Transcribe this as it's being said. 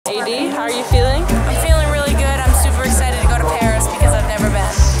AD, how are you feeling? I'm feeling really good. I'm super excited to go to Paris because I've never been.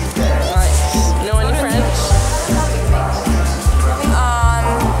 Nice. Know any French?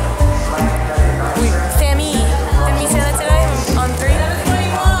 Famille. Didn't we say that today? On 3?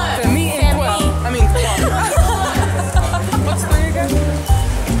 Famille and 12. I mean, 12. What's 3 again?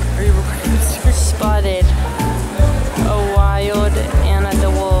 Are you recording? Spotted a wild Anna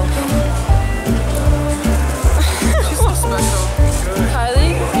the wolf. She's so special.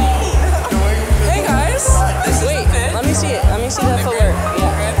 Kylie? Hey guys! Wait, let me see it. Let me see the alert.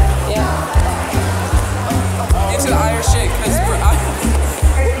 Yeah. Yeah. Into the Irish shit, because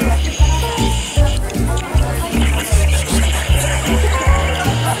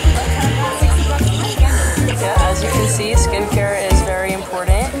Yeah, as you can see, skincare is very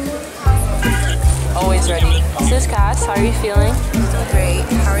important. Always ready. This is Cass. How are you feeling? Great.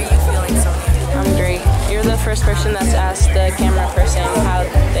 How are you feeling, Sophia? I'm great. You're the first person that's asked the camera person how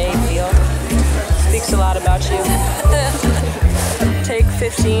they feel. Speaks a lot about you. Take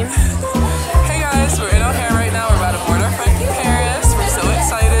 15.